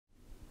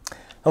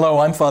Hello,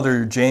 I'm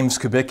Father James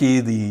Kubicki,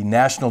 the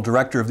National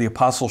Director of the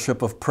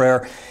Apostleship of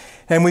Prayer,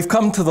 and we've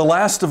come to the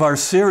last of our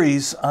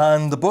series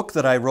on the book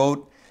that I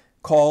wrote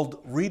called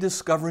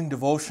Rediscovering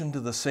Devotion to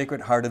the Sacred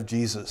Heart of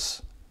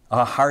Jesus,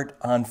 A Heart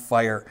on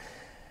Fire.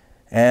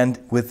 And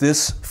with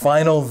this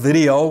final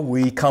video,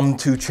 we come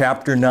to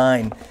chapter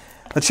 9,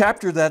 a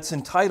chapter that's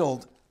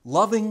entitled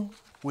Loving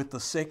with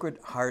the Sacred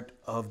Heart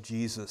of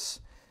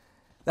Jesus.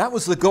 That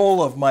was the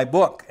goal of my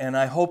book, and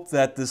I hope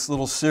that this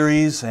little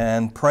series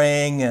and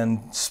praying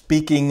and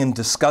speaking and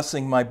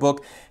discussing my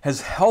book has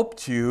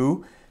helped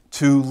you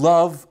to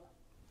love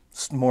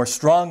more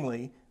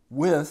strongly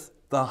with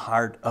the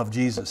heart of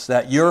Jesus,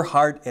 that your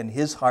heart and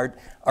his heart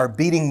are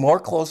beating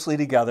more closely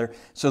together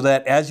so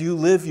that as you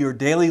live your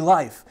daily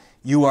life,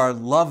 you are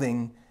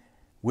loving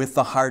with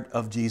the heart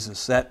of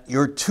Jesus, that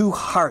your two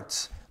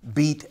hearts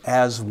beat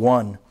as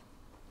one.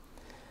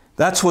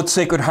 That's what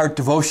Sacred Heart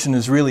devotion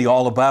is really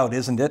all about,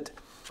 isn't it?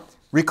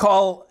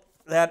 Recall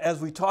that as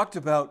we talked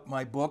about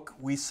my book,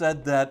 we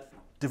said that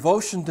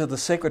devotion to the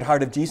Sacred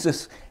Heart of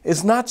Jesus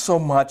is not so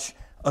much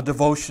a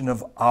devotion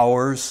of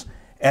ours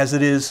as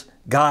it is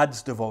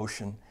God's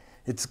devotion.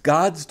 It's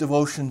God's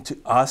devotion to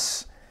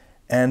us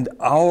and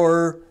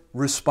our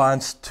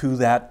response to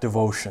that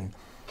devotion.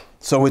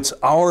 So it's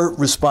our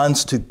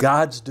response to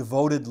God's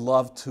devoted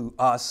love to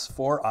us,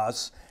 for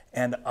us,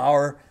 and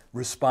our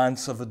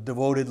response of a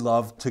devoted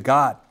love to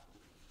God.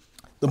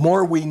 The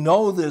more we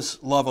know this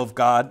love of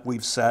God,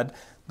 we've said,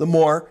 the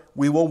more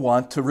we will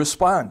want to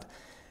respond.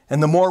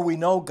 And the more we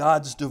know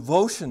God's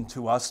devotion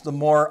to us, the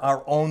more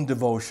our own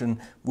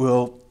devotion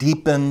will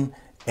deepen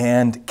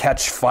and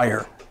catch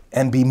fire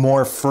and be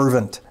more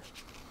fervent.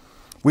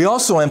 We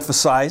also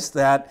emphasize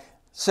that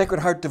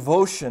Sacred Heart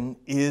devotion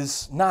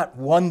is not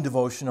one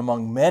devotion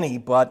among many,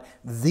 but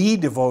the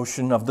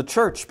devotion of the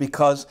church,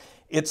 because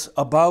it's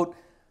about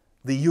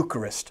the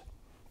Eucharist.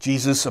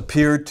 Jesus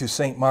appeared to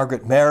St.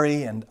 Margaret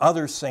Mary and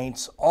other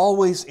saints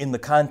always in the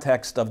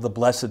context of the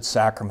Blessed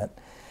Sacrament.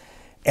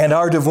 And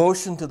our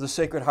devotion to the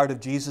Sacred Heart of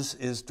Jesus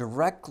is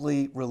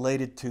directly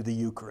related to the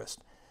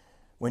Eucharist.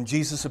 When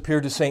Jesus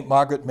appeared to St.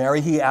 Margaret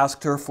Mary, he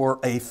asked her for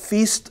a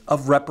feast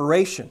of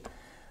reparation,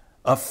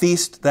 a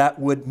feast that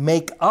would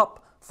make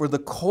up for the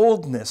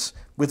coldness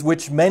with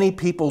which many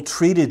people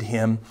treated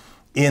him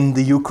in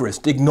the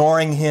Eucharist,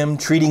 ignoring him,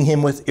 treating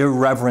him with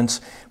irreverence,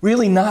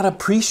 really not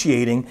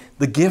appreciating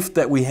the gift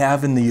that we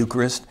have in the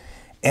Eucharist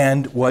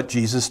and what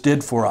Jesus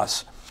did for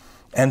us.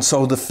 And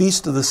so the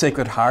Feast of the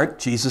Sacred Heart,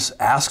 Jesus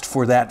asked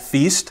for that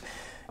feast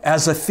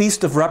as a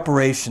feast of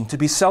reparation to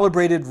be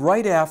celebrated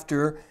right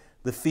after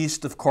the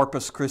Feast of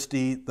Corpus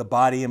Christi, the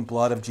body and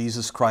blood of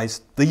Jesus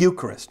Christ, the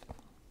Eucharist.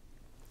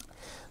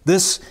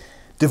 This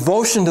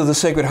devotion to the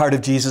Sacred Heart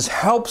of Jesus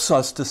helps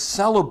us to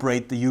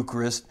celebrate the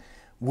Eucharist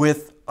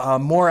with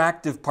more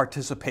active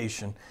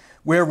participation,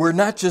 where we're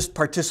not just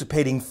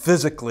participating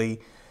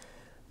physically,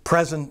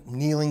 present,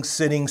 kneeling,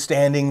 sitting,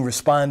 standing,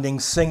 responding,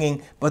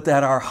 singing, but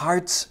that our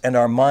hearts and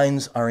our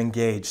minds are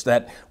engaged,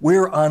 that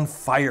we're on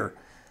fire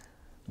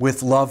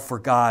with love for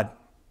God.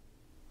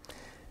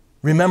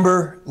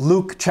 Remember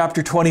Luke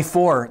chapter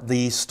 24,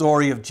 the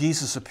story of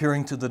Jesus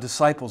appearing to the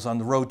disciples on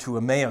the road to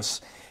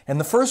Emmaus. And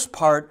the first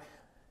part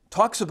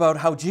talks about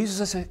how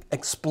Jesus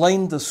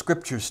explained the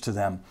scriptures to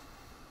them.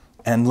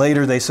 And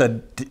later they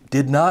said,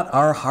 did not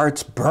our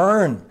hearts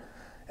burn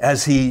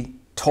as he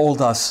told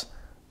us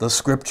the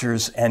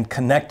scriptures and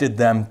connected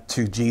them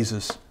to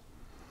Jesus?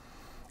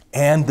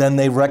 And then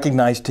they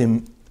recognized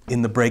him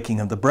in the breaking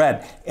of the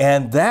bread.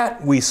 And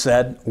that, we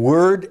said,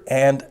 word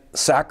and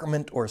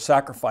sacrament or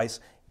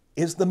sacrifice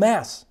is the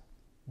Mass,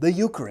 the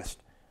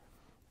Eucharist.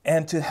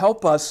 And to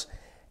help us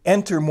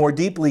enter more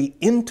deeply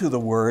into the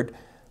Word,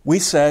 we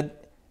said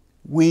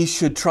we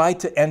should try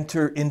to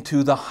enter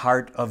into the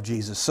heart of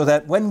Jesus, so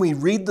that when we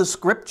read the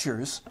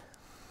scriptures,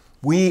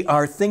 we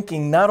are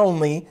thinking not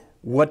only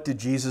what did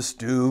Jesus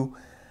do,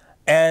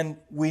 and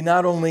we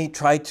not only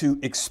try to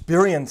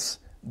experience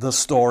the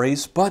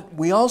stories, but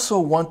we also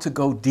want to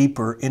go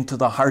deeper into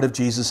the heart of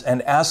Jesus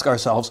and ask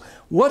ourselves,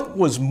 what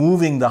was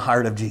moving the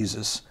heart of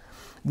Jesus?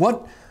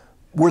 What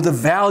were the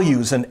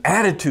values and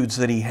attitudes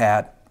that he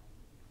had?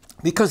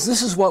 Because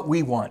this is what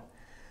we want.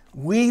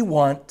 We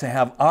want to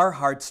have our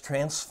hearts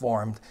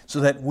transformed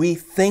so that we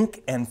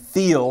think and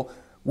feel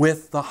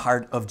with the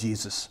heart of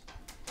Jesus.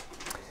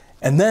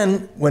 And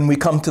then when we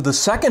come to the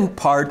second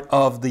part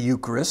of the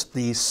Eucharist,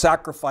 the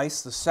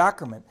sacrifice, the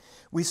sacrament,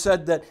 we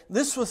said that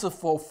this was a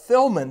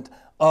fulfillment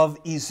of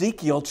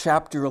Ezekiel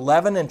chapter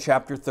 11 and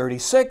chapter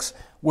 36,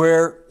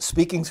 where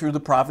speaking through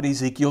the prophet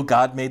Ezekiel,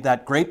 God made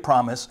that great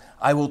promise,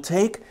 I will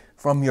take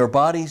from your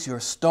bodies your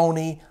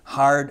stony,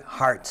 hard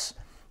hearts,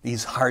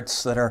 these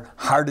hearts that are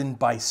hardened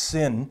by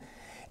sin,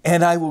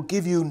 and I will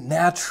give you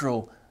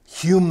natural,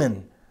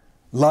 human,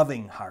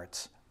 loving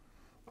hearts.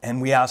 And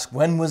we ask,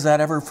 when was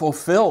that ever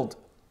fulfilled?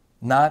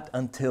 Not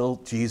until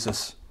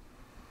Jesus.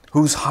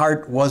 Whose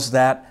heart was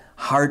that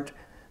heart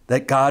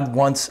that God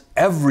wants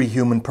every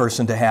human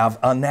person to have,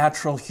 a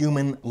natural,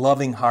 human,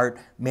 loving heart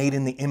made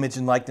in the image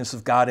and likeness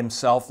of God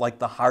himself, like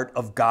the heart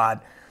of God.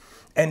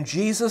 And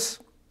Jesus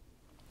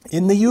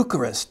In the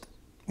Eucharist,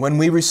 when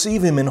we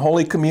receive him in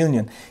Holy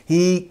Communion,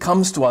 he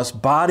comes to us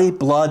body,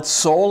 blood,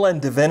 soul,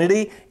 and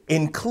divinity,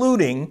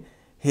 including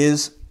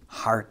his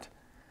heart.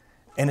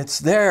 And it's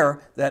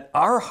there that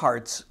our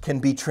hearts can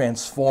be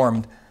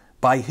transformed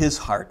by his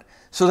heart,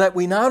 so that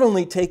we not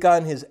only take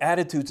on his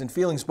attitudes and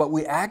feelings, but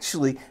we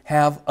actually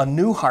have a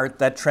new heart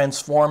that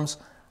transforms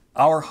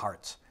our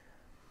hearts.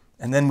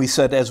 And then we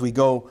said, as we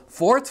go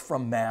forth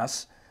from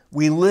Mass,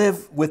 we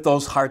live with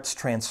those hearts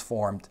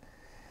transformed.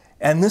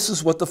 And this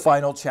is what the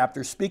final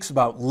chapter speaks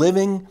about: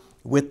 living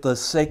with the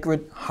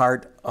Sacred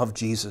Heart of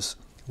Jesus,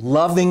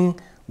 loving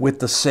with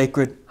the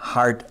Sacred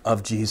Heart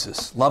of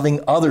Jesus,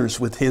 loving others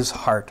with his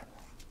heart.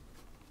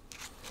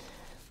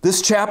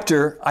 This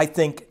chapter, I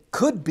think,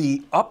 could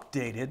be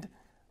updated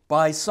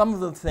by some of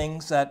the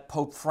things that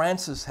Pope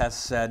Francis has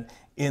said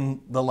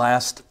in the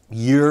last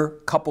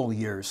couple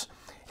years.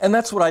 And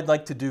that's what I'd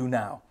like to do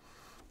now.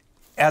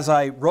 As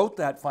I wrote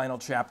that final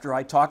chapter,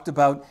 I talked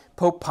about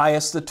Pope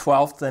Pius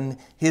XII and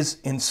his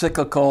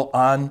encyclical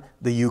on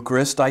the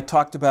Eucharist. I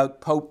talked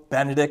about Pope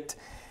Benedict.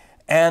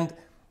 And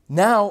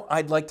now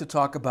I'd like to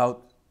talk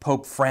about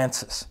Pope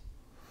Francis.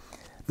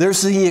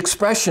 There's the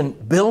expression,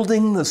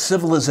 building the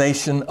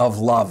civilization of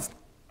love.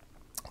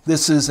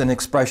 This is an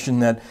expression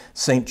that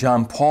St.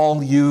 John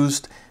Paul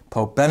used,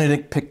 Pope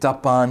Benedict picked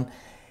up on,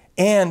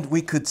 and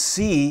we could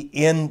see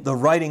in the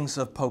writings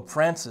of Pope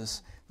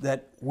Francis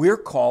that we're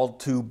called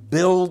to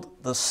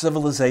build the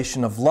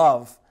civilization of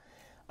love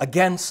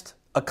against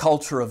a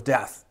culture of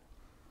death.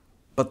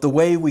 But the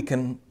way we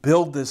can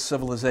build this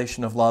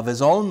civilization of love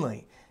is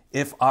only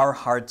if our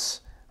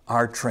hearts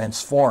are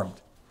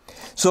transformed.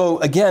 So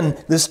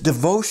again, this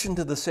devotion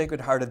to the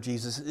Sacred Heart of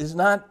Jesus is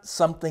not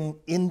something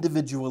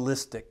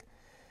individualistic,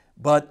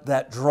 but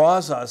that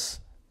draws us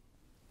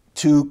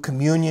to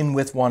communion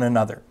with one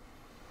another.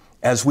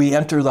 As we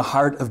enter the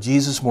heart of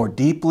Jesus more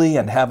deeply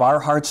and have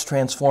our hearts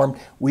transformed,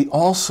 we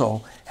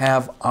also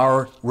have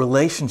our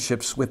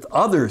relationships with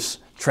others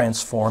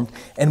transformed,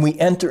 and we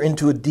enter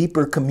into a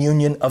deeper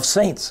communion of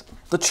saints,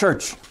 the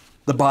Church,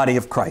 the body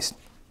of Christ.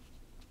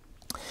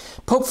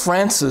 Pope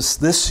Francis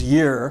this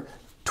year,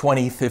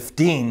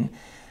 2015,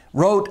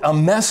 wrote a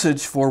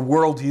message for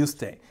World Youth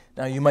Day.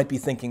 Now you might be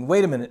thinking,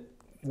 wait a minute,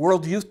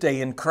 World Youth Day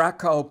in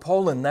Krakow,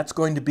 Poland, that's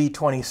going to be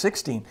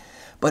 2016.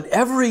 But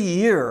every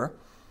year,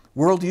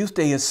 World Youth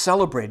Day is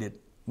celebrated,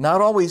 not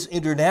always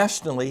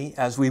internationally,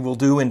 as we will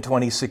do in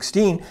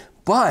 2016,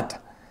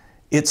 but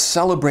it's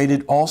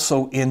celebrated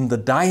also in the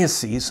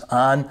diocese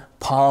on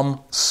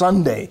Palm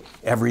Sunday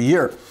every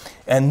year.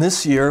 And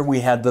this year we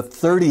had the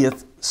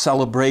 30th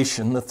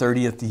celebration, the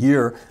 30th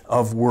year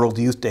of World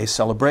Youth Day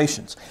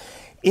celebrations.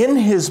 In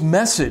his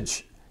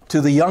message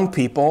to the young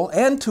people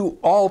and to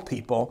all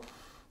people,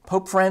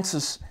 Pope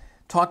Francis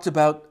talked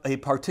about a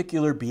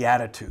particular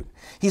beatitude.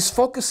 He's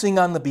focusing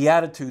on the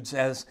Beatitudes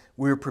as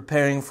we're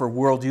preparing for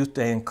World Youth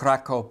Day in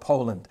Krakow,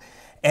 Poland.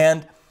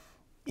 And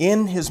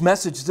in his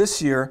message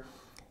this year,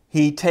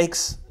 he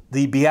takes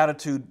the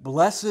beatitude,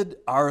 "Blessed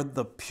are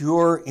the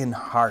pure in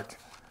heart,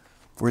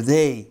 for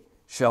they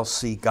shall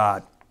see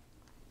God."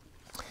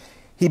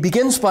 He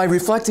begins by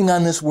reflecting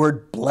on this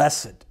word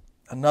blessed.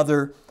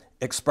 Another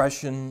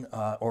expression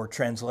or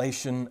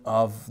translation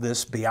of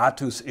this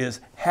beatus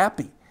is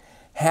happy.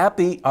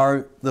 Happy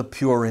are the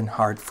pure in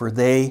heart, for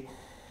they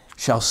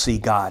shall see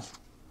God.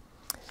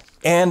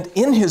 And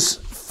in his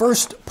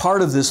first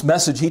part of this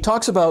message, he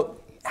talks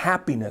about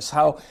happiness,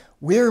 how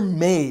we're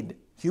made,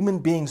 human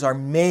beings are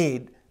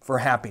made for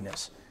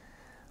happiness.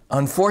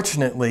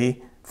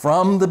 Unfortunately,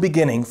 from the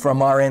beginning,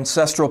 from our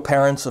ancestral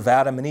parents of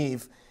Adam and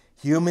Eve,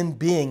 human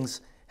beings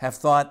have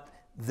thought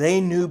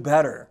they knew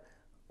better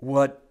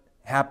what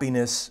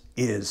happiness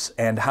is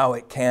and how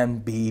it can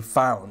be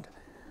found.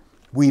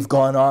 We've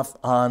gone off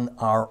on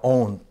our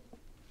own.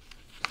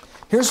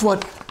 Here's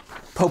what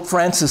Pope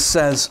Francis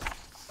says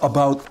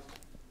about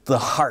the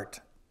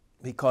heart,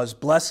 because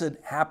blessed,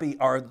 happy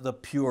are the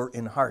pure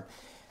in heart.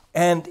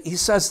 And he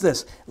says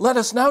this, "Let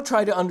us now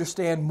try to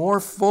understand more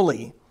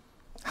fully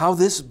how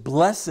this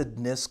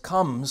blessedness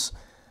comes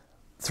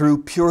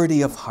through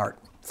purity of heart.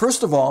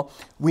 First of all,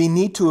 we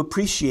need to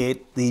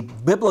appreciate the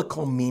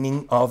biblical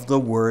meaning of the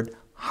word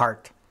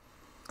heart.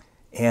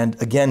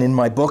 And again, in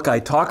my book, I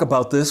talk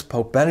about this.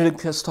 Pope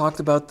Benedict has talked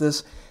about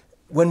this.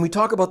 When we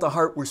talk about the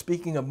heart, we're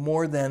speaking of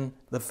more than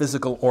the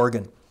physical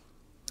organ.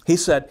 He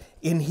said,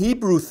 in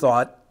Hebrew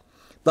thought,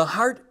 the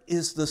heart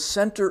is the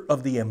center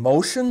of the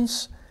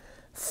emotions,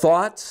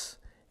 thoughts,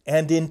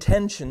 and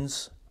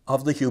intentions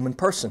of the human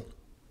person.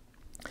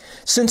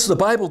 Since the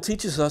Bible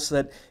teaches us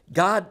that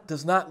God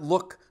does not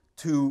look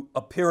to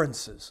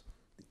appearances,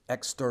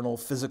 external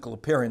physical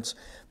appearance,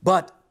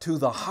 but to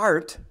the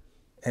heart,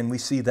 and we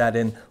see that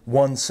in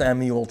 1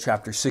 Samuel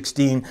chapter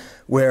 16,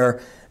 where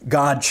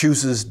God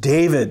chooses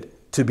David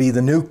to be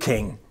the new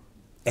king.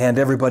 And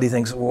everybody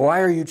thinks, well,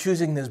 why are you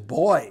choosing this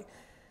boy?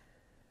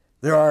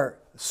 There are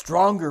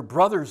stronger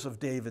brothers of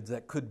David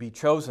that could be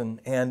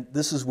chosen. And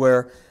this is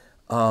where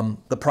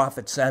the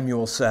prophet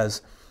Samuel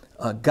says,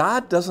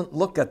 God doesn't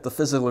look at the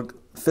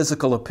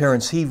physical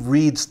appearance. He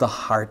reads the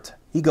heart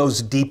He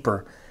goes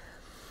deeper.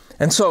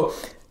 And so,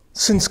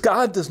 since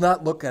God does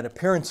not look at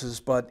appearances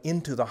but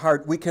into the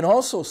heart, we can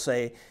also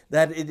say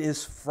that it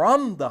is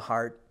from the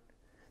heart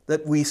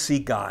that we see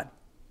God.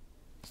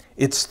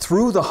 It's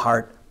through the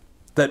heart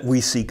that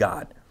we see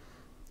God.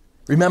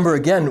 Remember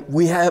again,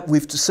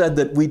 we've said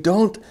that we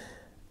don't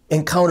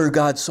encounter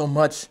God so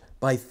much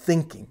by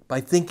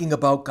thinking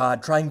about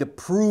God, trying to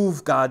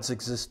prove God's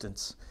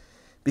existence,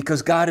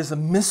 because God is a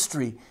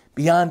mystery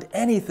beyond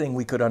anything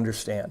we could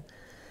understand.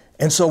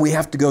 And so we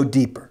have to go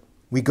deeper.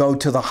 We go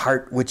to the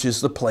heart, which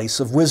is the place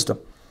of wisdom.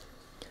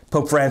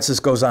 Pope Francis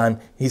goes on,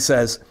 he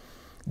says,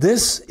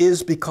 "This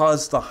is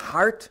because the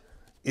heart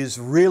is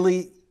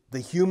really the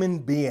human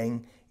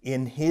being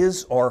in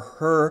his or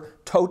her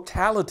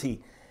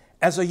totality,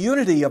 as a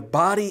unity of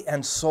body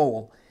and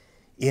soul,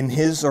 in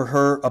his or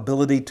her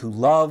ability to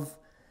love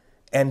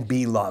and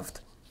be loved."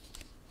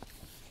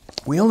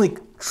 We only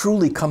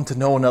truly come to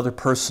know another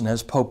person,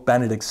 as Pope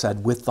Benedict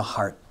said, with the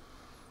heart.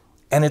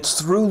 And it's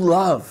through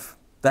love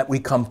that we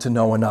come to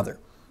know another.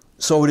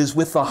 So it is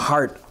with the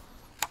heart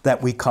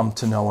that we come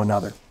to know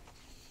another.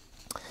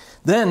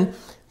 Then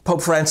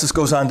Pope Francis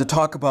goes on to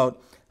talk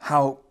about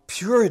how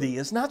purity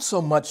is not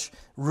so much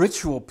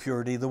ritual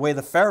purity, the way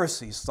the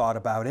Pharisees thought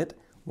about it,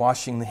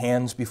 washing the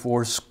hands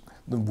before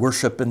the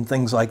worship and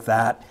things like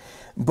that.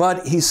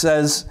 But he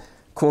says,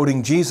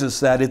 quoting Jesus,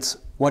 that it's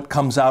what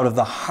comes out of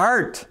the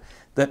heart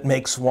that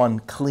makes one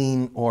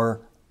clean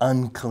or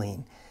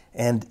unclean.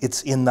 And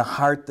it's in the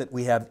heart that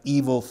we have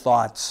evil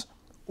thoughts,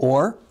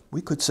 or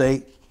we could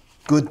say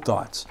good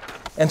thoughts.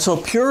 And so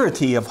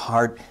purity of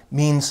heart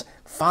means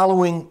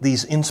following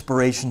these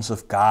inspirations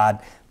of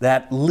God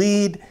that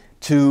lead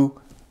to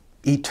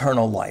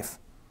eternal life.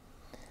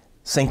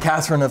 St.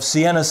 Catherine of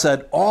Siena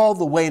said, "All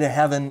the way to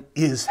heaven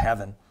is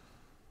heaven."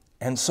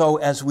 And so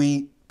as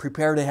we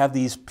prepare to have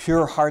these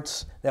pure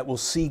hearts that will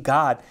see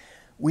God,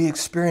 we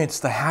experience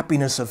the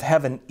happiness of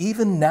heaven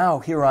even now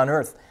here on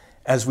earth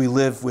as we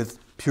live with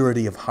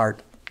purity of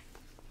heart.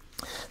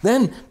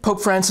 Then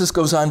Pope Francis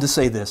goes on to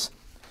say this: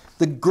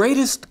 "The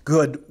greatest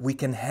good we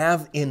can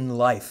have in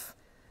life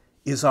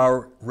is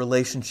our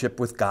relationship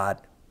with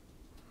God."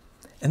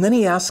 And then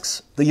he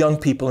asks the young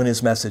people in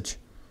his message,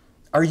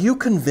 "Are you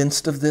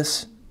convinced of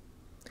this?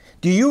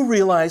 Do you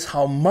realize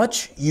how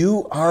much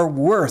you are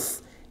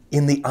worth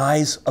in the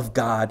eyes of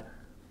God?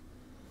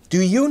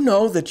 Do you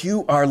know that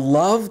you are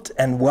loved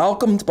and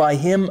welcomed by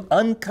Him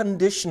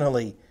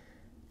unconditionally,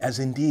 as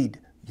indeed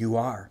you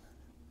are?"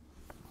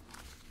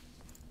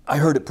 I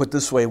heard it put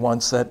this way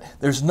once, that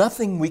there's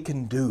nothing we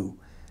can do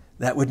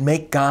that would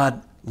make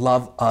God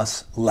love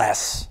us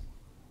less.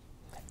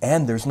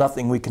 And there's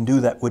nothing we can do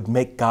that would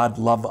make God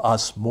love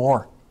us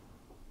more.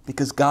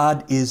 Because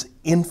God is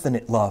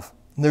infinite love.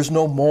 And there's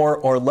no more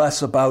or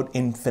less about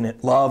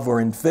infinite love or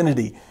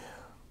infinity.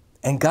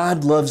 And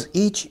God loves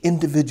each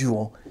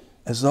individual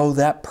as though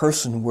that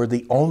person were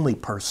the only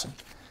person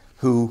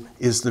who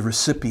is the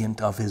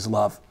recipient of His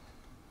love.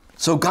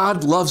 So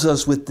God loves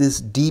us with this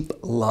deep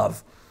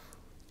love.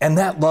 And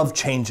that love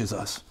changes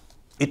us.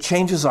 It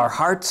changes our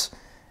hearts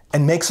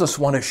and makes us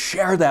want to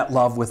share that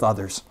love with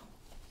others.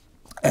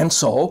 And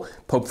so,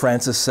 Pope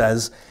Francis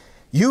says,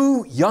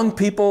 "You young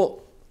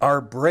people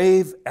are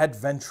brave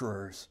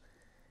adventurers.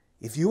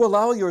 If you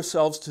allow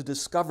yourselves to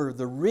discover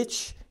the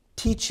rich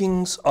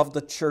teachings of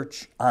the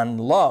Church on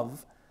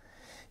love,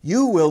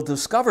 you will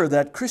discover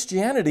that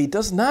Christianity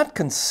does not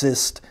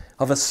consist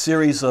of a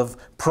series of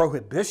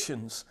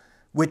prohibitions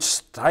which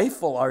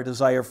stifle our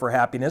desire for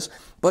happiness,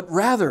 but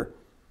rather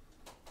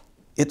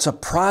it's a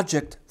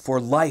project for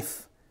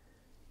life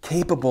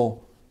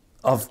capable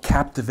of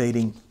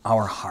captivating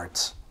our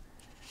hearts."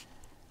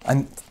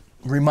 I'm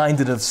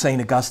reminded of St.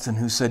 Augustine,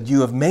 who said,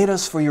 "You have made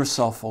us for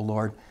yourself, O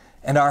Lord,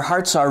 and our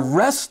hearts are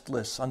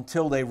restless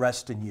until they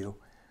rest in you."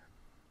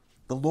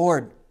 The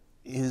Lord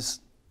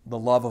is the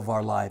love of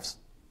our lives,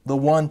 the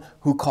one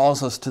who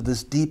calls us to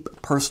this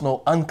deep,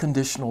 personal,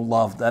 unconditional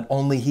love that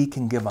only He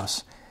can give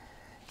us.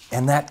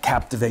 And that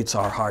captivates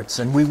our hearts,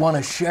 and we want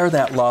to share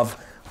that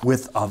love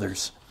with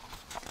others.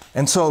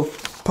 And so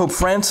Pope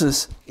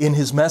Francis, in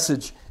his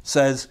message,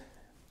 says,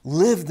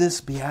 live this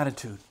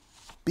beatitude.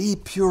 Be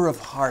pure of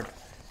heart,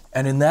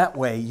 and in that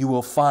way you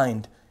will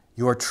find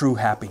your true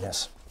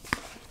happiness.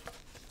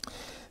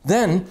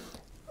 Then,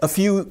 a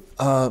few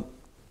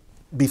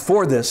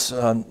before this,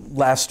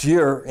 last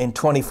year in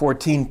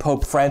 2014,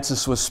 Pope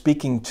Francis was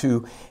speaking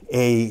to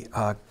a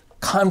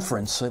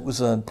conference. It was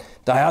a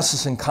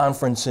diocesan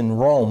conference in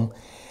Rome.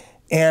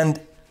 And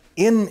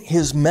in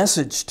his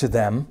message to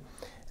them,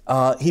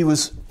 he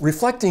was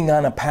reflecting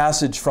on a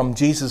passage from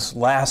Jesus'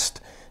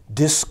 last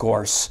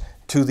discourse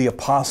to the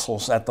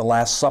apostles at the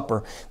Last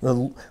Supper,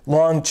 the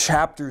long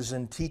chapters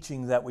and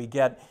teaching that we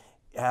get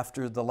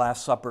after the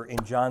Last Supper in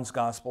John's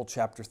Gospel,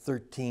 chapter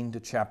 13 to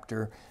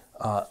chapter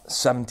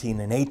 17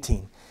 and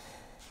 18.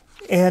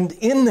 And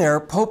in there,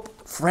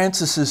 Pope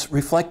Francis is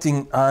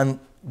reflecting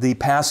on the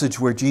passage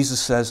where Jesus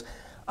says,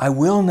 "I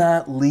will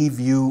not leave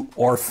you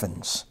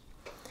orphans."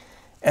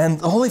 And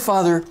the Holy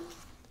Father,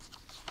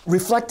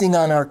 reflecting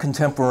on our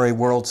contemporary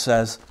world,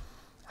 says,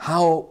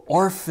 how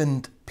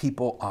orphaned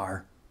people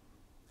are,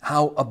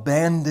 how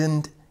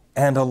abandoned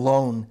and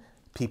alone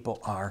people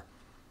are,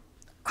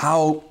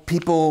 how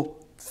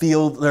people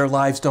feel their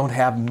lives don't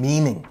have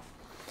meaning.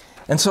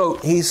 And so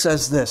he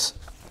says this,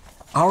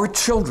 our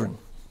children,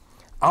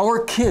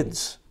 our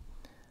kids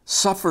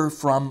suffer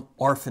from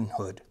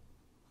orphanhood.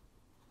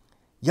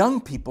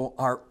 Young people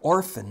are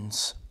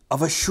orphans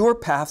of a sure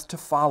path to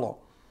follow,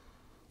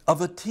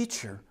 of a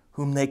teacher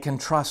whom they can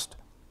trust,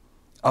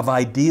 of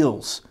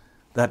ideals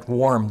that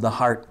warm the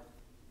heart,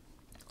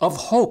 of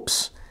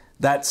hopes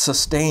that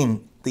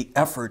sustain the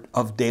effort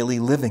of daily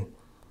living.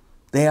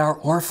 They are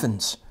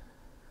orphans,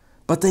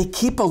 but they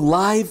keep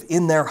alive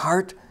in their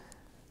heart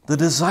the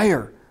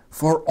desire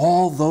for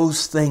all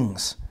those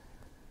things.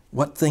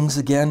 What things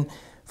again?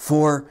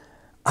 For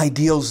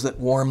ideals that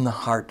warm the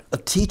heart, a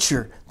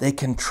teacher they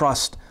can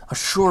trust, a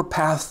sure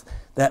path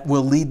that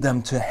will lead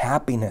them to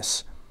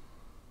happiness.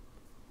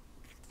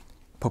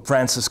 Pope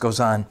Francis goes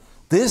on,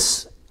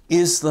 this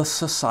is the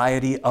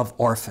society of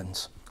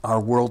orphans, our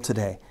world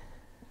today.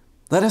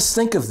 Let us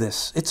think of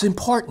this. It's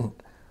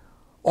important.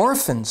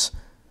 Orphans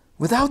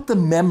without the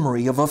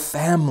memory of a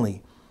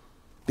family.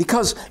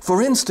 Because,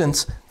 for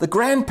instance, the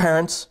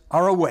grandparents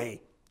are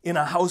away in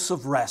a house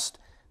of rest.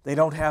 They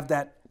don't have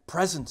that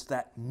presence,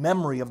 that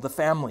memory of the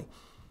family.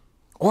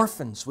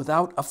 Orphans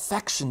without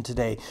affection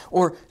today,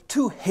 or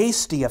too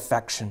hasty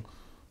affection.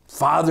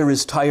 Father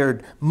is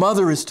tired,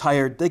 mother is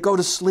tired, they go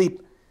to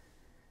sleep,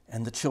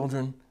 and the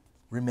children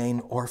remain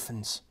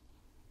orphans.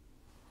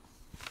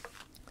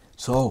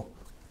 So,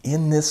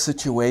 in this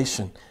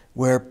situation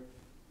where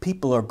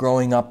people are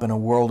growing up in a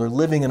world or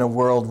living in a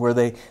world where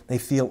they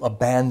feel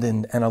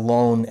abandoned and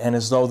alone and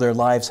as though their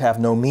lives have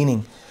no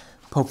meaning,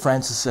 Pope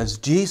Francis says,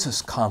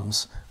 Jesus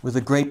comes with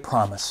a great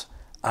promise.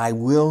 I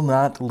will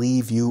not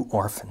leave you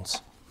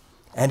orphans.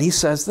 And he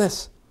says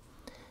this,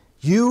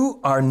 you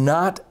are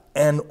not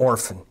an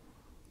orphan.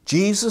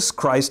 Jesus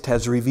Christ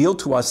has revealed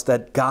to us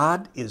that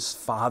God is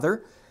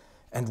Father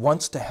and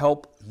wants to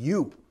help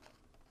you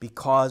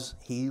because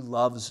he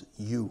loves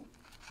you.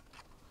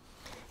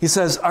 He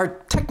says, our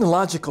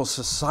technological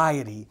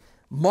society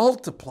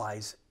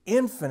multiplies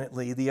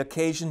infinitely the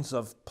occasions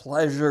of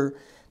pleasure,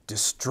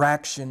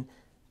 distraction,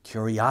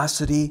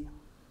 curiosity,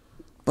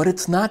 but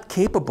it's not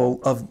capable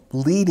of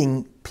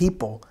leading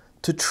people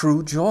to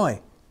true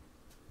joy.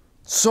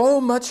 So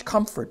much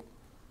comfort,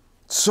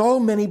 so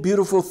many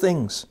beautiful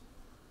things,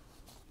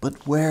 but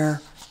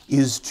where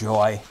is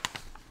joy?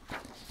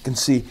 You can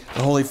see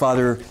the Holy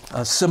Father,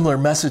 a similar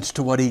message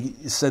to what he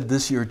said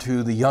this year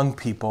to the young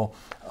people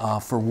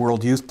for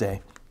World Youth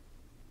Day.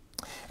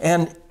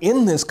 And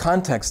in this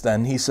context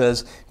then, he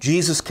says,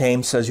 Jesus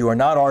came, says you are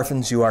not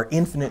orphans, you are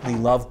infinitely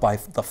loved by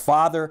the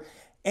Father,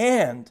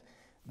 and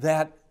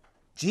that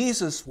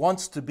Jesus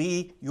wants to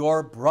be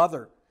your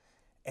brother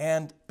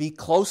and be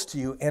close to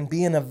you and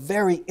be in a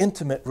very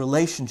intimate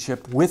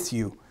relationship with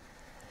you.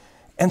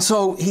 And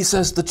so he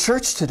says the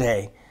church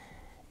today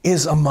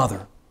is a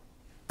mother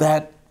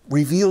that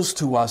reveals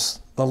to us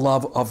the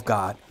love of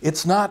God.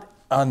 It's not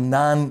a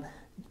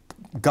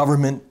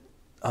non-government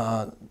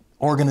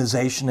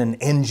organization, an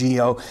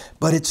NGO,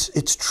 but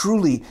it's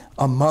truly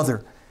a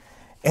mother.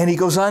 And he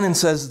goes on and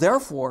says,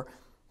 therefore,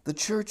 the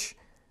church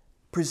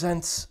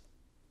presents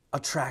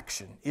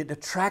attraction. It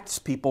attracts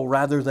people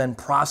rather than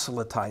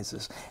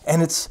proselytizes.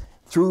 And it's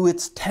through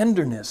its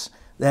tenderness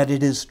that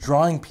it is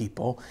drawing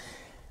people,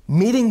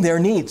 meeting their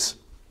needs.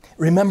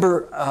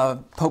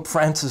 Remember, Pope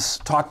Francis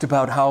talked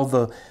about how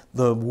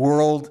the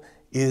world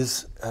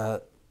is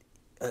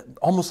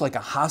almost like a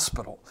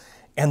hospital.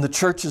 And the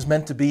church is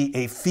meant to be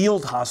a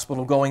field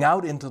hospital going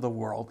out into the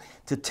world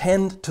to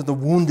tend to the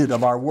wounded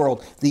of our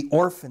world, the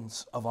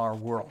orphans of our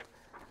world.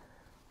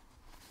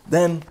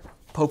 Then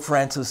Pope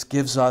Francis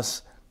gives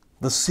us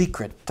the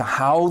secret to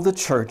how the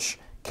church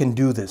can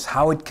do this,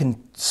 how it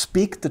can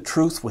speak the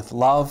truth with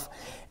love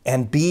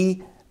and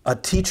be a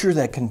teacher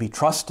that can be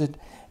trusted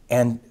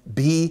and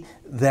be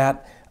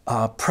that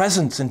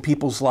presence in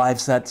people's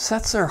lives that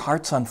sets their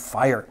hearts on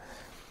fire.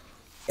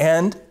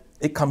 And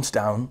it comes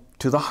down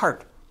to the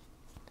heart.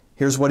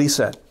 Here's what he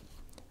said.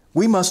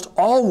 We must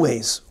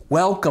always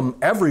welcome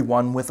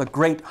everyone with a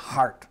great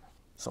heart.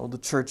 So the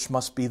church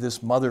must be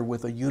this mother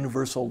with a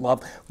universal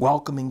love,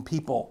 welcoming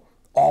people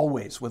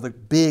always with a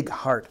big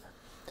heart.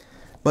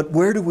 But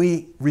where do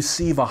we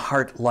receive a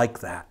heart like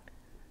that?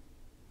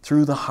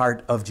 Through the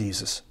heart of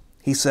Jesus.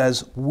 He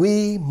says,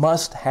 we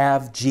must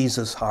have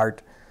Jesus'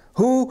 heart,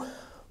 who,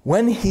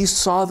 when he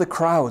saw the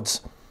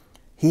crowds,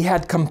 he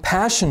had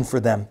compassion for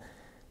them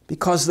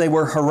because they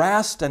were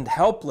harassed and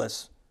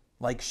helpless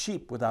like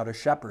sheep without a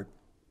shepherd.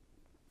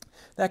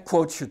 That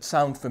quote should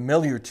sound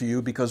familiar to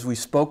you because we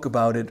spoke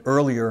about it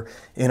earlier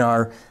in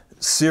our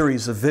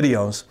series of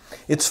videos.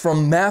 It's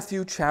from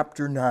Matthew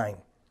chapter 9,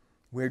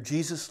 where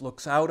Jesus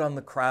looks out on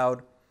the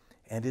crowd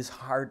and his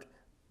heart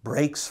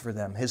breaks for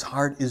them. His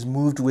heart is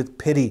moved with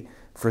pity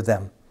for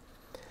them.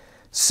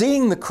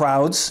 Seeing the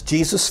crowds,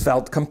 Jesus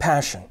felt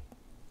compassion.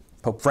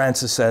 Pope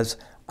Francis says,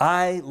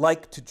 I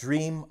like to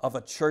dream of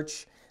a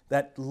church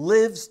that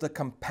lives the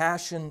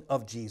compassion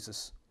of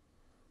Jesus.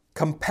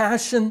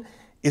 Compassion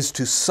is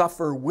to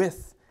suffer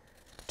with,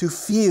 to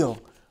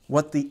feel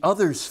what the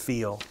others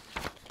feel,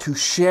 to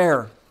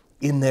share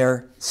in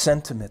their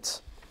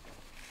sentiments.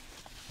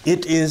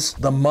 It is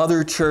the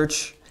mother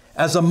church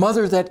as a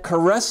mother that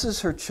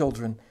caresses her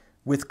children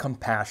with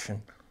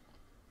compassion.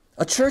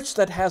 A church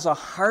that has a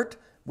heart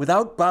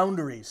without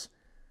boundaries,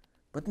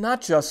 but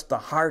not just the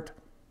heart,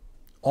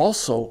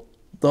 also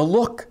the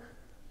look,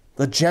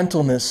 the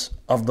gentleness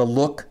of the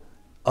look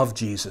of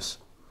Jesus.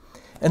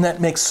 And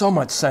that makes so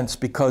much sense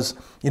because,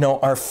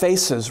 our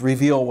faces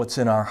reveal what's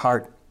in our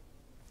heart.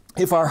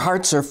 If our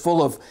hearts are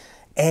full of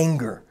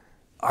anger,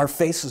 our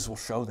faces will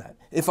show that.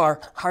 If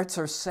our hearts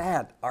are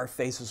sad, our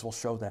faces will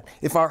show that.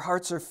 If our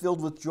hearts are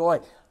filled with joy,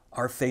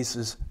 our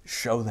faces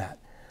show that.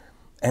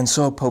 And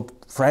so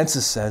Pope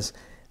Francis says,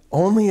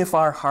 only if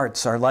our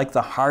hearts are like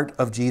the heart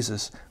of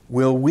Jesus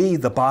will we,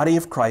 the body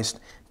of Christ,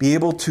 be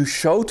able to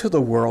show to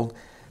the world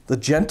the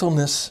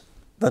gentleness,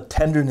 the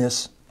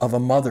tenderness of a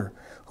mother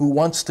who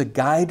wants to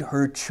guide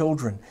her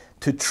children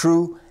to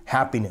true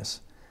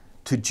happiness,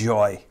 to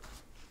joy.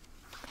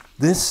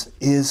 This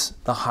is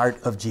the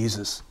heart of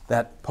Jesus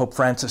that Pope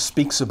Francis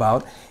speaks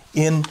about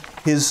in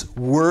his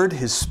word,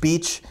 his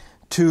speech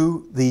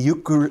to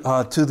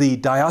the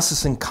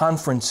Diocesan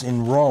Conference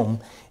in Rome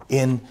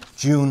in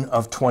June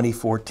of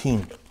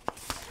 2014.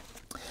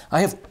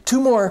 I have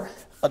two more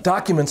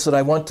documents that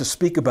I want to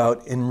speak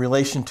about in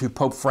relation to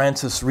Pope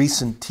Francis'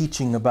 recent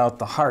teaching about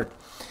the heart.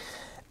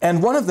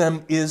 And one of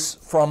them is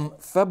from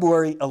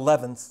February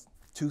 11th,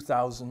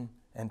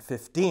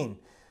 2015,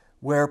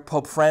 where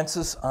Pope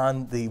Francis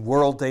on the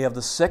World Day of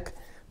the Sick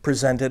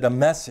presented a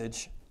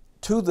message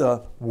to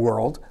the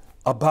world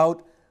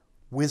about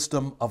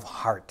wisdom of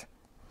heart.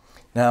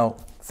 Now,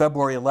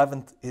 February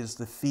 11th is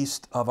the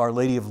feast of Our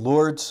Lady of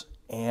Lourdes,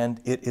 and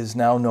it is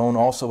now known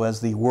also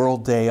as the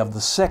World Day of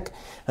the Sick,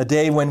 a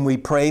day when we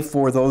pray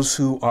for those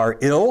who are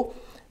ill,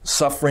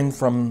 suffering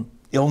from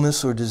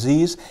illness or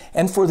disease,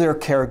 and for their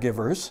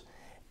caregivers,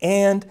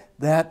 and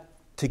that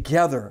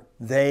together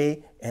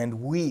they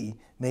and we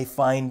may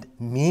find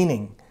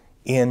meaning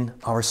in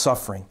our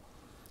suffering.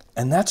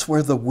 And that's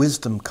where the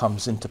wisdom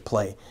comes into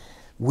play,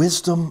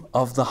 wisdom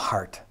of the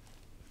heart.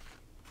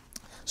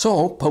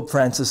 So Pope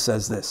Francis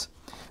says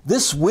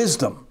this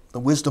wisdom, the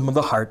wisdom of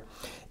the heart,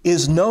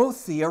 is no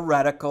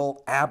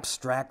theoretical,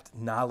 abstract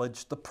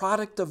knowledge, the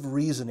product of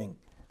reasoning.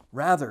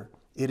 Rather,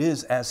 it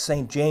is, as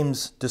St.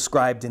 James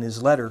described in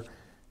his letter,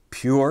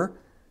 pure,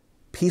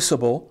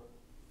 peaceable,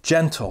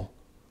 gentle,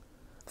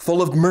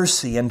 full of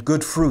mercy and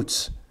good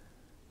fruits,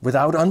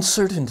 without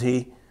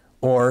uncertainty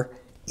or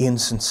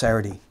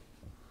insincerity.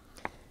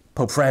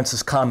 Pope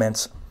Francis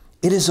comments,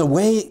 it is a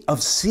way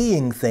of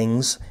seeing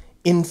things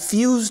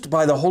infused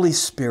by the Holy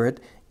Spirit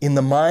in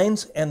the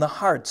minds and the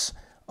hearts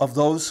of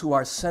those who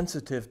are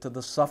sensitive to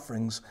the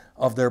sufferings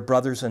of their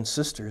brothers and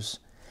sisters,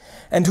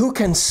 and who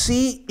can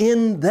see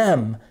in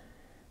them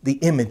the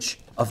image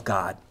of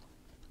God.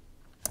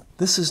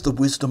 This is the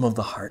wisdom of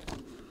the heart.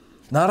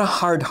 Not a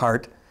hard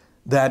heart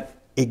that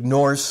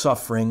ignores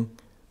suffering,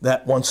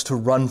 that wants to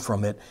run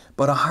from it,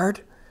 but a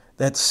heart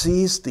that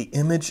sees the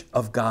image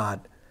of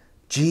God,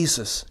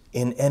 Jesus,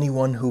 in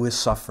anyone who is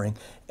suffering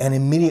and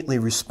immediately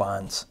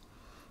responds.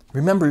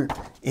 Remember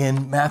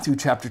in Matthew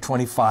chapter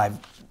 25,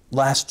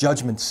 last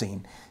judgment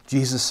scene,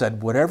 Jesus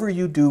said, whatever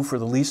you do for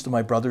the least of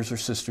my brothers or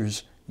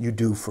sisters, you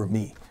do for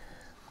me.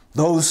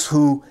 Those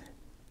who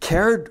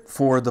cared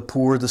for the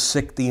poor, the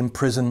sick, the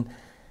imprisoned,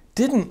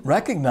 didn't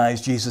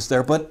recognize Jesus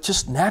there, but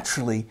just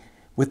naturally,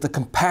 with the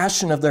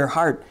compassion of their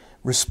heart,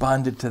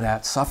 responded to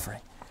that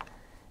suffering.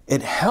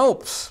 It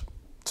helps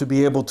to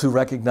be able to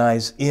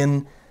recognize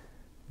in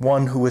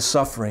one who is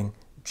suffering,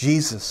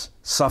 Jesus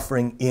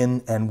suffering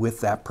in and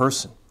with that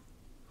person.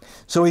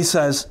 So he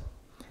says,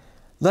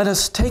 let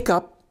us take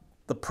up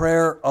the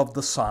prayer of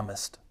the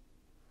psalmist.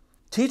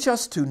 Teach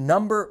us to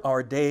number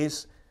our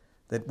days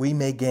that we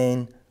may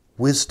gain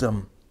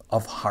wisdom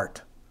of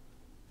heart,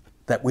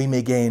 that we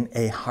may gain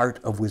a heart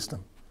of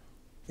wisdom.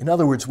 In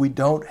other words, we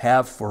don't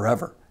have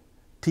forever.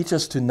 Teach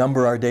us to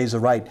number our days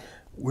aright.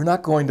 We're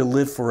not going to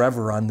live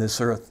forever on this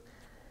earth.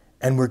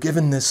 And we're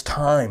given this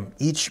time,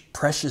 each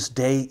precious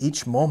day,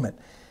 each moment,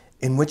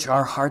 in which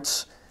our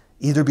hearts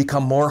either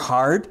become more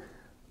hard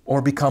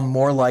or become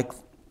more like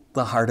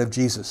the heart of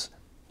Jesus.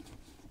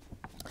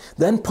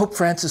 Then Pope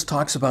Francis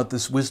talks about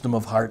this wisdom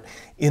of heart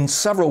in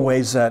several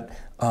ways that,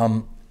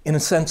 in a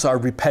sense, are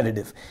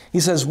repetitive. He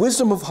says,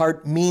 wisdom of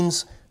heart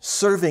means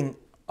serving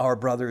our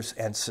brothers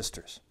and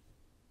sisters.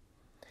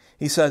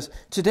 He says,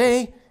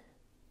 today,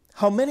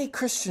 how many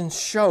Christians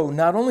show,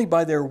 not only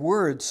by their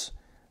words,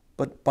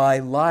 but by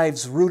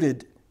lives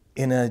rooted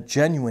in a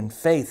genuine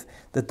faith,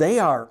 that they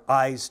are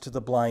eyes to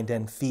the blind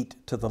and feet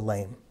to the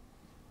lame.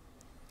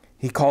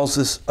 He calls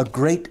this a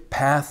great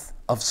path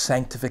of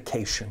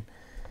sanctification,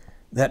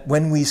 that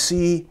when we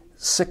see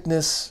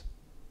sickness,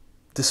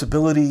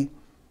 disability,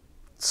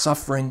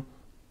 suffering,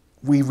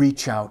 we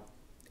reach out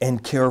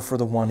and care for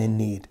the one in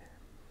need.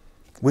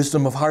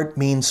 Wisdom of heart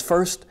means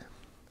first,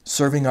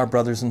 serving our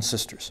brothers and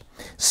sisters.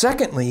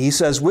 Secondly, he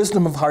says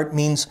wisdom of heart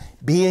means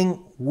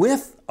being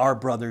with our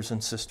brothers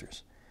and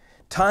sisters.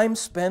 Time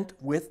spent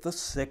with the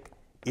sick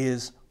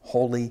is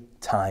holy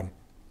time.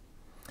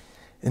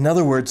 In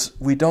other words,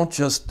 we don't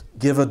just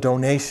give a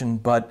donation,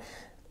 but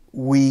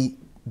we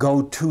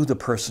go to the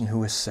person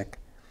who is sick.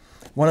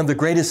 One of the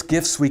greatest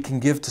gifts we can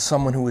give to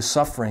someone who is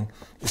suffering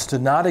is to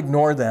not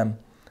ignore them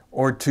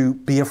or to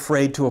be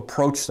afraid to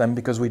approach them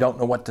because we don't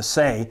know what to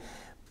say,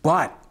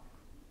 but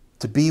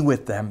to be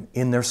with them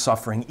in their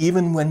suffering,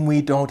 even when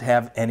we don't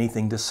have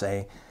anything to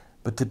say,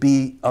 but to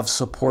be of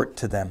support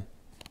to them.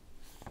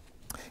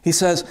 He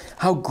says,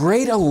 how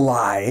great a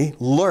lie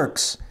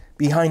lurks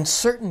behind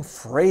certain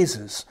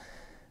phrases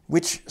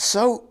which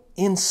so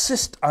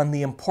insist on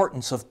the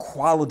importance of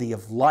quality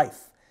of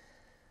life,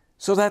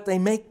 so that they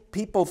make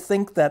people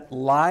think that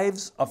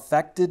lives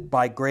affected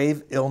by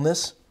grave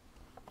illness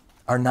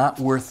are not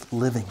worth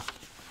living.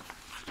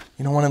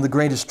 You know, one of the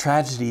greatest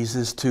tragedies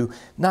is to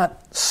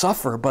not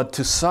suffer, but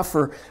to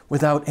suffer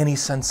without any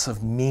sense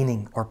of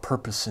meaning or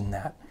purpose in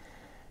that.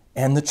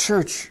 And the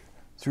church,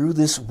 through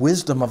this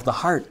wisdom of the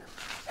heart,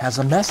 has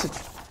a message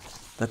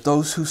that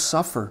those who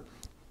suffer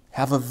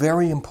have a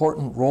very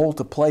important role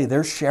to play.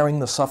 They're sharing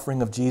the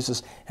suffering of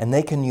Jesus, and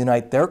they can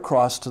unite their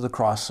cross to the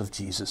cross of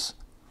Jesus.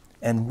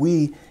 And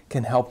we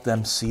can help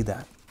them see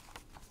that.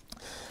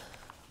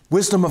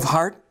 Wisdom of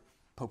heart,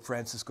 Pope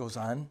Francis goes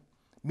on,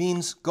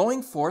 means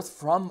going forth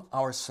from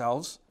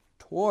ourselves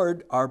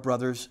toward our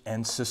brothers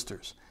and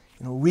sisters.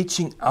 You know,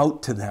 reaching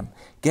out to them,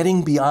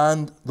 getting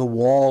beyond the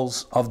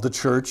walls of the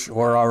church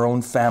or our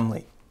own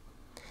family.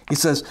 He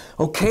says,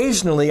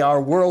 occasionally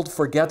our world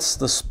forgets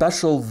the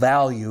special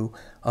value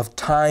of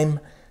time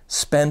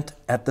spent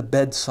at the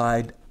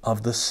bedside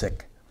of the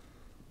sick.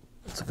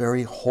 It's a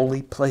very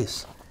holy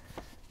place.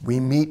 We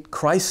meet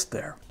Christ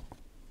there.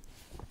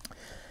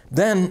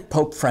 Then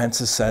Pope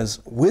Francis says,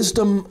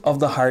 wisdom of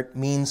the heart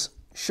means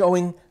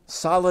showing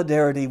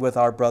solidarity with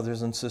our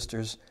brothers and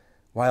sisters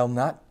while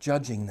not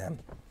judging them.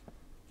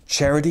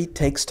 Charity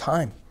takes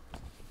time.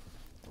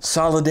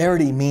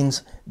 Solidarity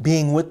means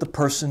being with the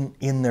person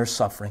in their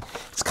suffering.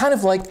 It's kind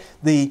of like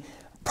the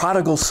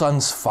prodigal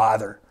son's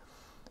father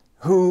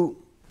who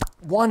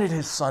wanted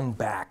his son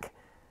back.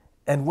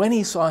 And when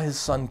he saw his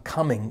son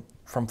coming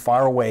from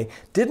far away,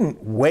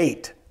 didn't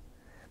wait,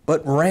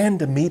 but ran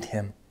to meet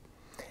him.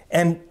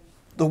 And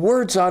the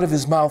words out of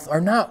his mouth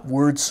are not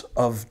words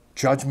of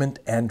judgment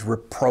and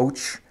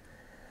reproach,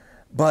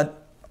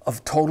 but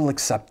of total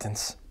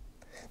acceptance.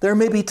 There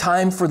may be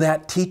time for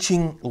that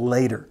teaching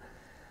later,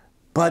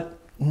 but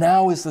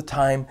now is the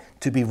time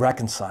to be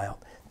reconciled,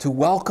 to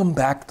welcome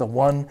back the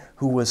one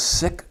who was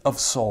sick of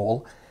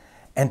soul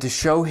and to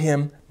show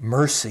him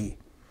mercy.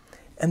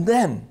 And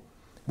then,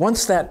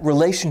 once that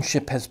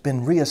relationship has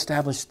been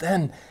reestablished,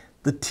 then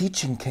the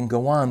teaching can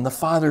go on. The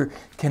father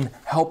can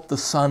help the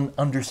son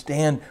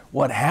understand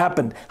what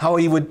happened, how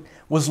he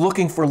was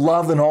looking for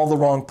love in all the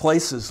wrong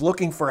places,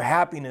 looking for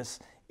happiness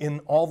in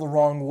all the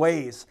wrong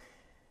ways.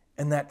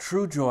 And that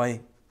true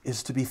joy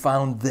is to be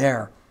found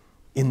there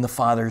in the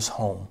Father's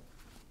home.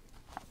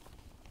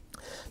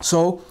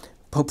 So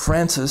Pope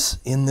Francis,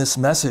 in this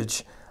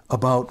message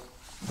about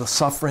the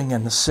suffering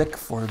and the sick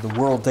for the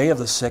World Day of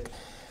the Sick,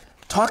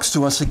 talks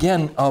to us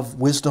again of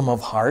wisdom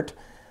of heart,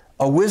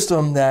 a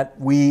wisdom that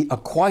we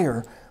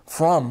acquire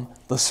from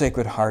the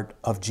Sacred Heart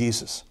of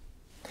Jesus.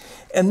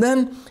 And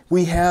then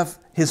we have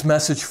his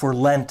message for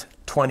Lent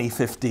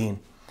 2015,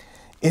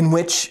 in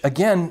which,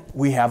 again,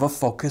 we have a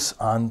focus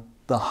on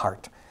the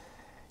heart,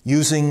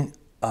 using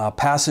a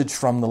passage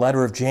from the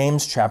letter of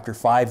James, chapter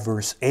 5,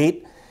 verse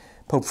 8.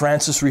 Pope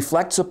Francis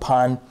reflects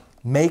upon,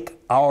 make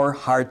our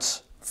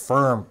hearts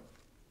firm.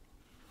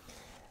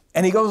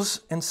 And he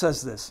goes and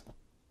says this,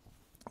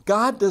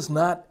 God does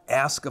not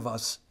ask of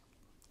us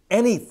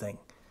anything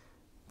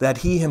that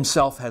he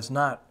himself has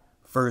not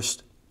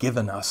first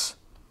given us.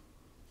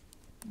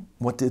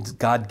 What did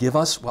God give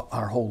us? Well,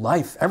 our whole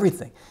life,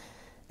 everything.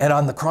 And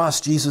on the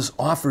cross, Jesus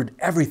offered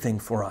everything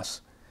for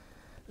us.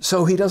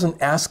 So he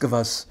doesn't ask of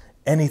us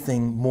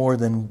anything more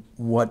than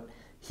what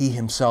he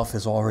himself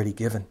has already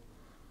given.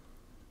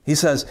 He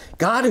says,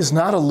 God is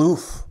not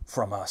aloof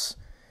from us.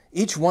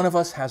 Each one of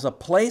us has a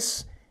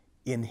place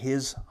in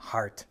his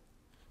heart.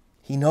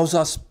 He knows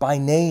us by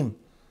name.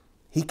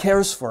 He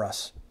cares for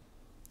us.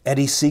 And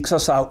he seeks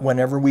us out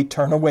whenever we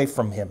turn away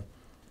from him.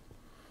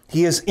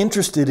 He is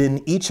interested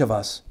in each of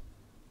us.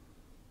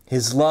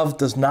 His love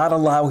does not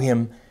allow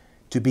him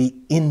to be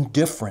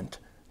indifferent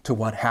to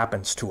what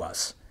happens to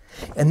us.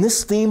 And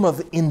this theme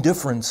of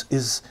indifference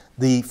is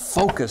the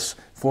focus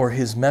for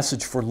his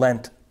message for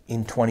Lent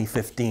in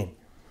 2015.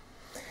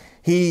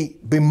 He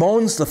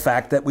bemoans the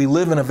fact that we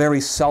live in a very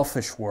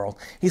selfish world.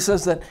 He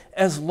says that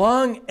as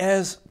long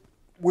as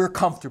we're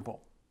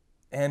comfortable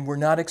and we're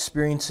not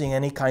experiencing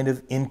any kind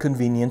of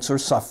inconvenience or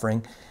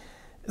suffering,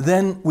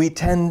 then we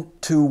tend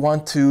to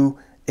want to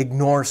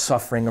ignore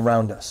suffering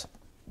around us.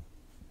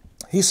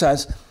 He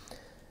says,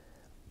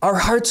 our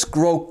hearts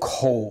grow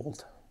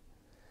cold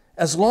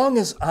As long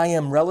as I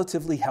am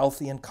relatively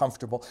healthy and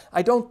comfortable,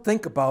 I don't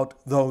think about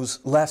those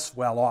less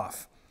well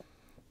off.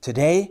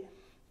 Today,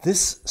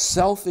 this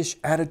selfish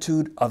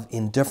attitude of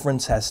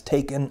indifference has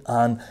taken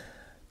on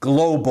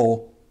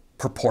global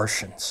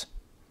proportions.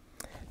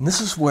 And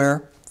this is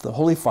where the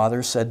Holy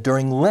Father said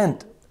during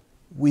Lent,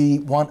 we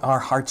want our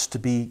hearts to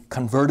be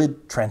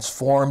converted,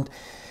 transformed,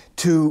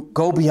 to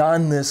go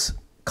beyond this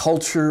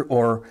culture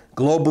or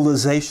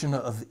globalization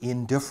of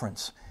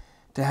indifference,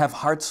 to have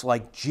hearts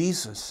like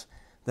Jesus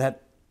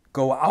that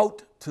go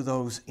out to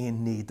those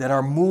in need, that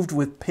are moved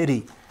with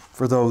pity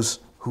for those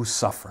who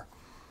suffer.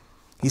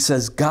 He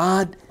says,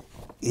 God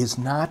is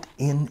not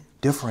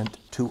indifferent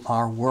to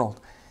our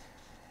world.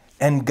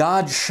 And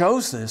God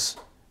shows this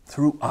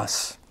through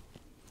us,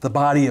 the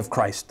body of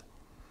Christ.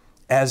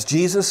 As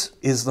Jesus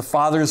is the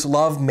Father's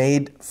love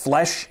made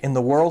flesh in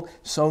the world,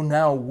 so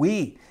now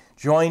we,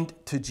 joined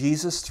to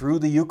Jesus through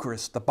the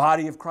Eucharist, the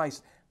body of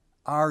Christ,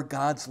 are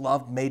God's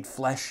love made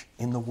flesh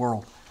in the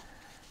world.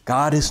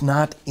 God is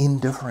not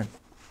indifferent,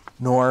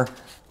 nor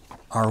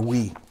are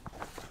we.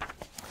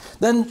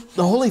 Then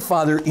the Holy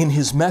Father, in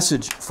his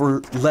message for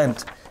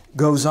Lent,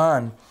 goes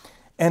on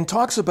and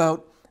talks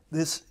about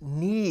this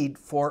need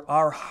for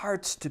our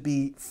hearts to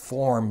be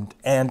formed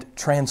and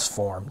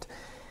transformed.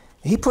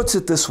 He puts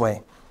it this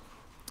way.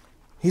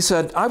 He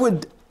said, I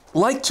would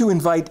like to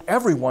invite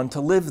everyone to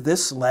live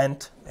this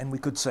Lent, and we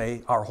could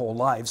say our whole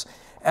lives,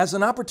 as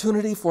an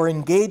opportunity for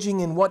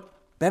engaging in what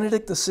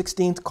Benedict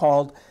XVI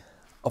called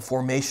a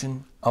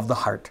formation of the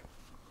heart.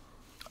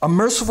 A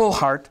merciful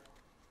heart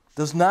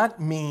does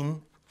not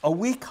mean a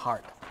weak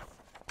heart.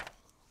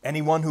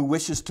 Anyone who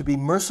wishes to be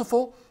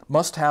merciful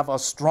must have a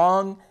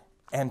strong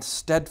and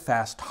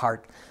steadfast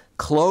heart,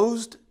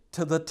 closed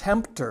to the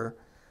tempter,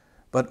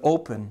 but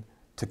open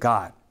to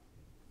God.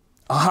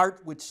 A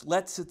heart which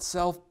lets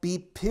itself be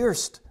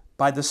pierced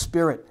by the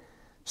Spirit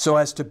so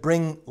as to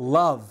bring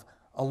love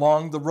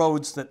along the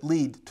roads that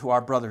lead to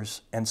our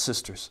brothers and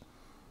sisters.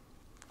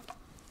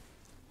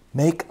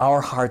 Make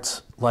our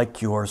hearts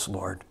like yours,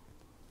 Lord.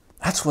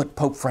 That's what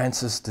Pope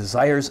Francis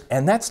desires,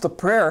 and that's the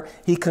prayer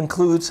he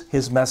concludes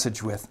his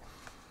message with.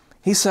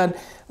 He said,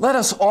 let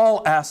us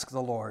all ask the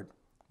Lord,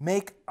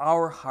 make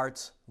our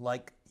hearts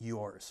like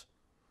yours.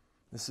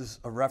 This is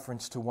a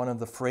reference to one of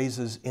the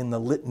phrases in the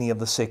Litany of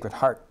the Sacred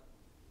Heart.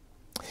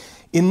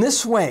 In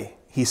this way,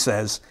 he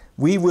says,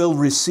 we will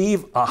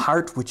receive a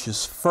heart which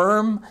is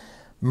firm,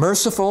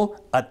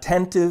 merciful,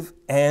 attentive,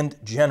 and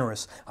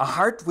generous. A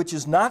heart which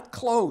is not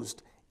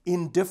closed,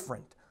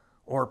 indifferent,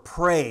 or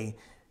prey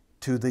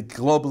to the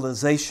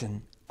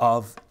globalization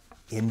of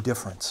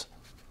indifference.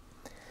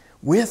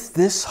 With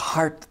this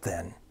heart,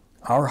 then,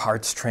 our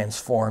hearts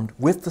transformed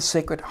with the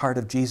Sacred Heart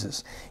of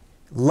Jesus,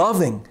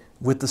 loving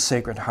with the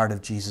Sacred Heart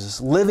of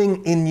Jesus,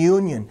 living in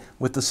union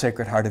with the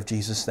Sacred Heart of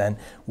Jesus, then,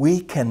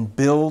 we can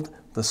build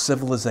the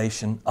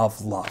civilization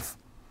of love.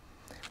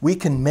 We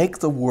can make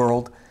the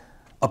world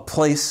a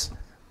place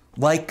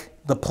like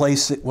the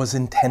place it was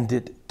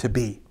intended to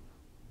be.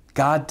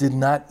 God did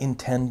not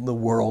intend the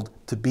world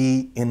to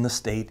be in the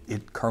state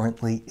it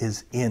currently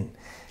is in.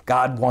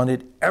 God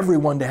wanted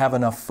everyone to have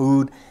enough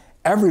food,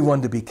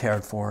 everyone to be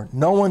cared for,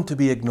 no one to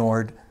be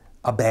ignored,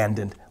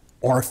 abandoned,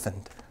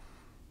 orphaned.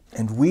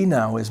 And we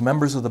now, as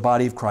members of the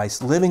body of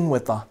Christ, living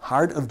with the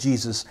heart of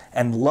Jesus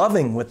and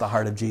loving with the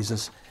heart of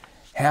Jesus,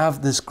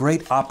 have this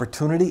great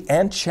opportunity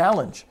and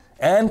challenge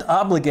and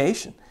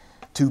obligation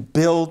to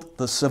build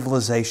the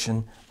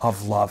civilization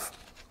of love.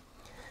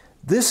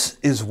 This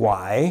is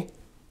why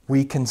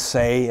we can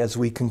say, as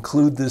we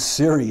conclude this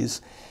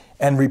series,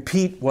 and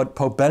repeat what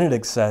Pope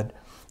Benedict said,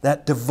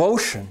 that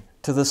devotion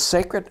to the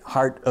Sacred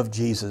Heart of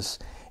Jesus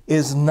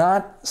is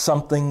not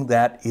something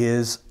that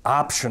is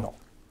optional.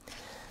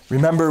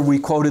 Remember, we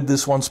quoted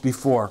this once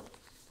before,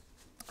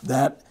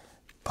 that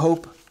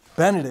Pope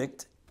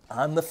Benedict,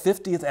 on the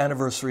 50th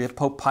anniversary of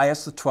Pope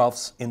Pius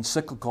XII's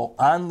encyclical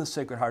on the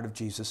Sacred Heart of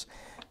Jesus,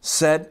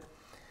 said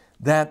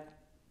that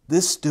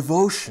this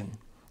devotion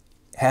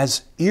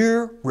has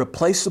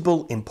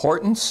irreplaceable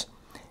importance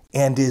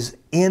and is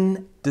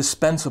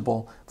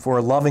indispensable for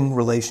a loving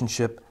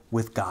relationship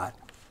with God.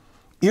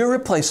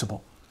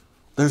 Irreplaceable.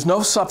 There's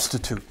no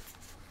substitute.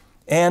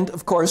 And,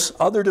 of course,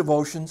 other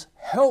devotions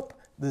help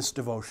this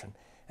devotion.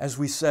 As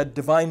we said,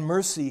 Divine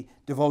Mercy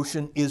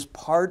devotion is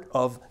part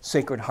of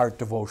Sacred Heart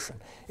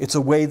devotion. It's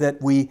a way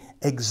that we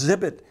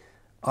exhibit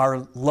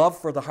our love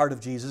for the heart of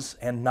Jesus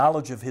and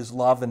knowledge of his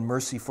love and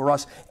mercy for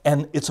us.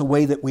 And it's a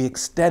way that we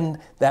extend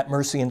that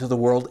mercy into the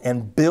world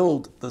and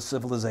build the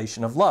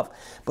civilization of love.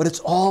 But it's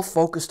all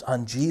focused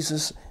on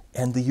Jesus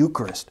and the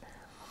Eucharist.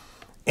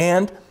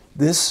 And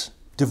this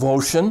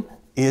devotion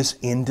is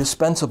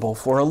indispensable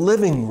for a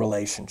living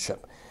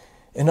relationship.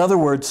 In other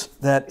words,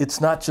 that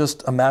it's not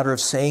just a matter of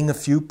saying a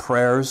few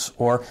prayers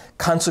or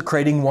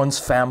consecrating one's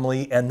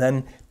family and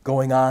then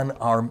going on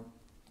our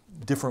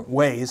different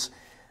ways,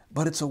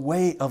 but it's a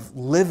way of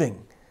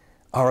living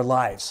our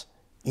lives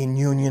in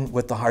union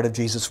with the heart of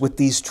Jesus, with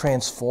these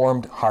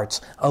transformed hearts,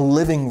 a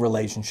living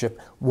relationship,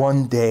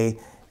 one day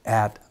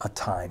at a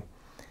time.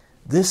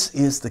 This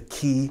is the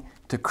key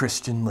to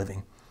Christian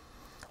living.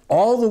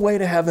 All the way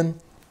to heaven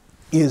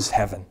is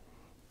heaven.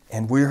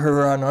 And we're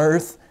here on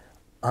earth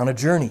on a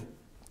journey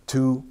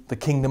to the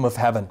kingdom of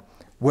heaven,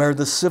 where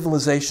the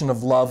civilization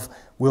of love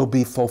will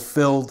be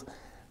fulfilled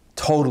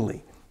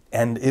totally,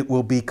 and it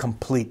will be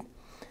complete.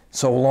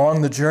 So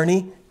along the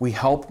journey, we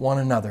help one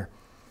another.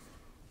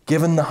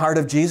 Given the heart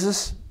of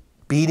Jesus,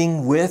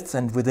 beating with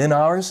and within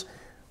ours,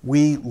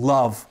 we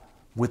love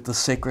with the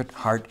Sacred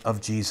Heart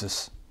of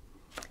Jesus.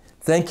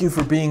 Thank you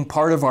for being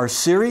part of our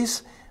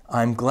series.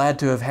 I'm glad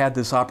to have had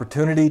this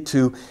opportunity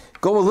to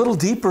go a little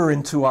deeper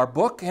into our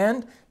book,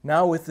 and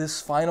now with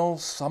this final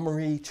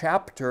summary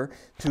chapter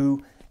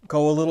to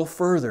go a little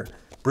further,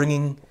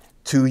 bringing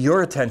to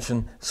your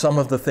attention some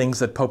of the things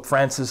that Pope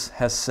Francis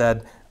has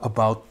said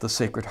about the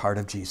Sacred Heart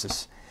of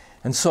Jesus.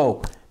 And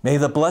so, may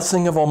the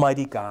blessing of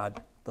Almighty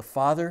God, the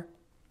Father,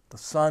 the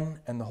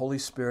Son, and the Holy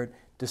Spirit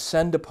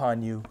descend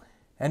upon you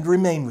and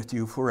remain with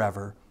you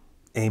forever.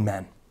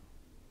 Amen.